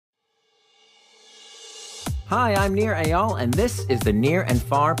Hi, I'm Nir Eyal, and this is the Near and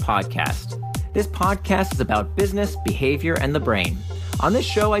Far podcast. This podcast is about business, behavior, and the brain. On this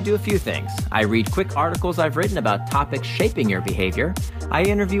show, I do a few things. I read quick articles I've written about topics shaping your behavior. I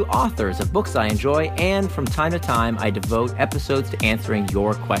interview authors of books I enjoy, and from time to time, I devote episodes to answering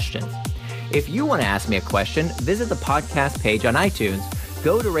your questions. If you want to ask me a question, visit the podcast page on iTunes,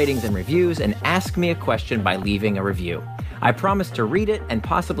 go to ratings and reviews, and ask me a question by leaving a review. I promise to read it and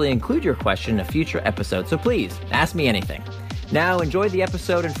possibly include your question in a future episode, so please, ask me anything. Now, enjoy the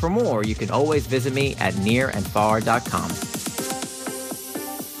episode, and for more, you can always visit me at nearandfar.com.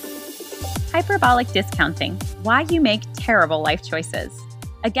 Hyperbolic Discounting: Why You Make Terrible Life Choices.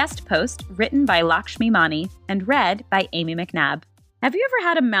 A guest post written by Lakshmi Mani and read by Amy McNabb. Have you ever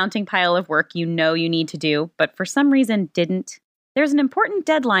had a mounting pile of work you know you need to do, but for some reason didn't? There's an important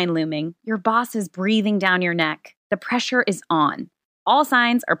deadline looming. Your boss is breathing down your neck. The pressure is on. All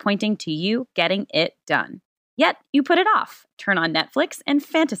signs are pointing to you getting it done. Yet you put it off, turn on Netflix, and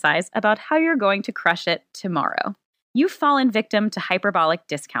fantasize about how you're going to crush it tomorrow. You've fallen victim to hyperbolic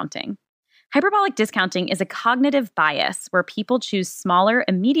discounting. Hyperbolic discounting is a cognitive bias where people choose smaller,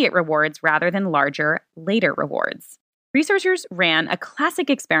 immediate rewards rather than larger, later rewards. Researchers ran a classic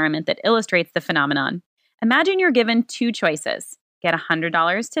experiment that illustrates the phenomenon. Imagine you're given two choices: get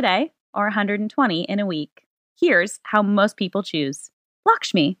 $100 today or $120 in a week. Here's how most people choose.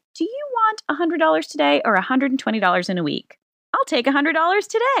 Lakshmi, do you want $100 today or $120 in a week? I'll take $100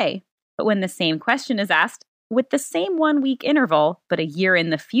 today. But when the same question is asked with the same 1 week interval, but a year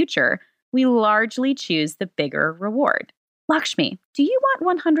in the future, we largely choose the bigger reward. Lakshmi, do you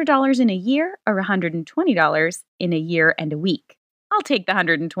want $100 in a year or $120 in a year and a week? I'll take the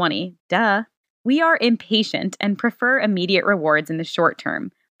 $120. Duh. We are impatient and prefer immediate rewards in the short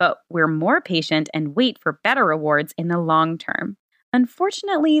term, but we're more patient and wait for better rewards in the long term.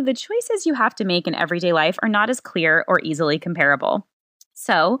 Unfortunately, the choices you have to make in everyday life are not as clear or easily comparable.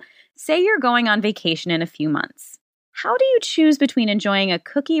 So, say you're going on vacation in a few months. How do you choose between enjoying a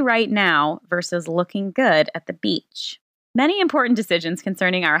cookie right now versus looking good at the beach? Many important decisions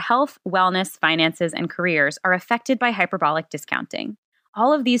concerning our health, wellness, finances, and careers are affected by hyperbolic discounting.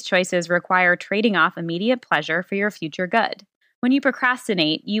 All of these choices require trading off immediate pleasure for your future good. When you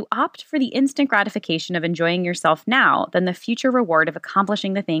procrastinate, you opt for the instant gratification of enjoying yourself now than the future reward of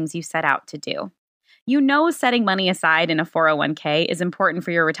accomplishing the things you set out to do. You know setting money aside in a 401k is important for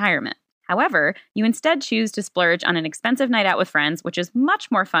your retirement. However, you instead choose to splurge on an expensive night out with friends, which is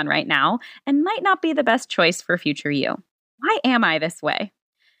much more fun right now and might not be the best choice for future you. Why am I this way?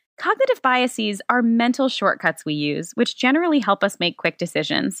 Cognitive biases are mental shortcuts we use, which generally help us make quick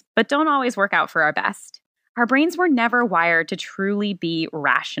decisions, but don't always work out for our best. Our brains were never wired to truly be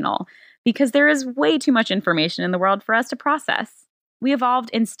rational because there is way too much information in the world for us to process. We evolved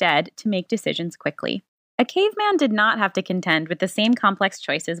instead to make decisions quickly. A caveman did not have to contend with the same complex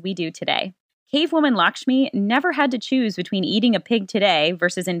choices we do today. Cavewoman Lakshmi never had to choose between eating a pig today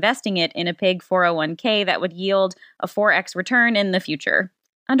versus investing it in a pig 401k that would yield a 4x return in the future.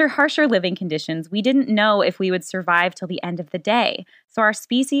 Under harsher living conditions, we didn't know if we would survive till the end of the day, so our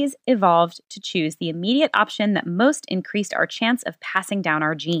species evolved to choose the immediate option that most increased our chance of passing down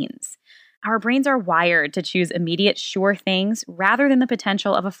our genes. Our brains are wired to choose immediate sure things rather than the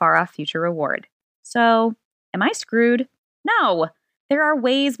potential of a far-off future reward. So, am I screwed? No! There are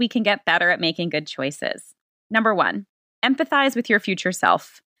ways we can get better at making good choices. Number 1, empathize with your future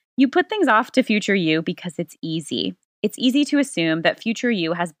self. You put things off to future you because it's easy. It's easy to assume that future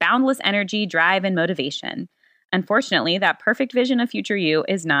you has boundless energy, drive, and motivation. Unfortunately, that perfect vision of future you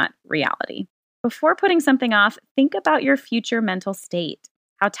is not reality. Before putting something off, think about your future mental state,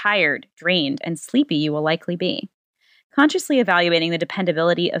 how tired, drained, and sleepy you will likely be. Consciously evaluating the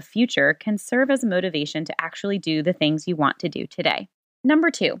dependability of future can serve as a motivation to actually do the things you want to do today. Number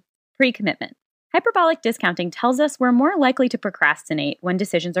 2, pre-commitment. Hyperbolic discounting tells us we're more likely to procrastinate when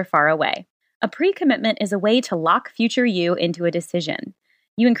decisions are far away. A pre-commitment is a way to lock future you into a decision.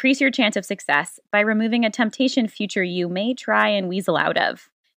 You increase your chance of success by removing a temptation future you may try and weasel out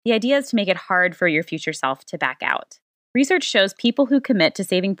of. The idea is to make it hard for your future self to back out. Research shows people who commit to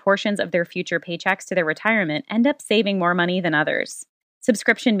saving portions of their future paychecks to their retirement end up saving more money than others.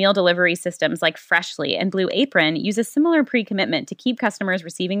 Subscription meal delivery systems like Freshly and Blue Apron use a similar pre-commitment to keep customers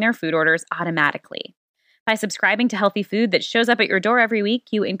receiving their food orders automatically. By subscribing to healthy food that shows up at your door every week,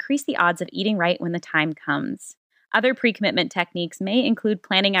 you increase the odds of eating right when the time comes. Other pre-commitment techniques may include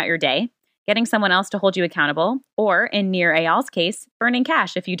planning out your day, getting someone else to hold you accountable, or, in Nir Eyal's case, burning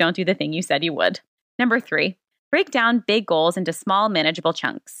cash if you don't do the thing you said you would. Number 3, break down big goals into small, manageable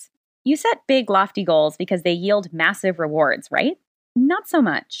chunks. You set big, lofty goals because they yield massive rewards, right? Not so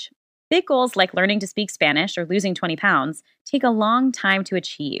much. Big goals like learning to speak Spanish or losing 20 pounds take a long time to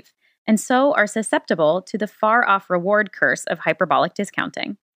achieve, and so are susceptible to the far-off reward curse of hyperbolic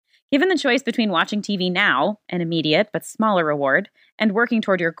discounting. Given the choice between watching TV now, an immediate but smaller reward, and working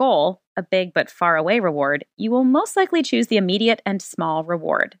toward your goal, a big but far-away reward, you will most likely choose the immediate and small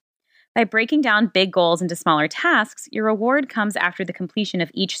reward. By breaking down big goals into smaller tasks, your reward comes after the completion of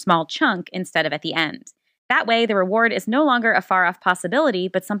each small chunk instead of at the end. That way, the reward is no longer a far-off possibility,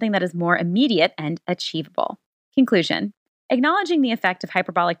 but something that is more immediate and achievable. Conclusion. Acknowledging the effect of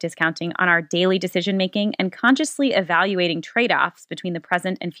hyperbolic discounting on our daily decision-making and consciously evaluating trade-offs between the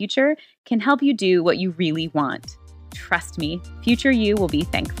present and future can help you do what you really want. Trust me, future you will be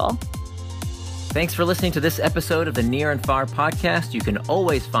thankful. Thanks for listening to this episode of the Near and Far podcast. You can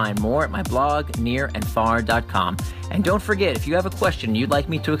always find more at my blog, nearandfar.com. And don't forget, if you have a question you'd like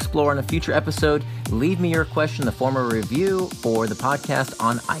me to explore in a future episode, leave me your question in the form of a review for the podcast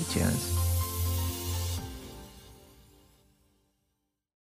on iTunes.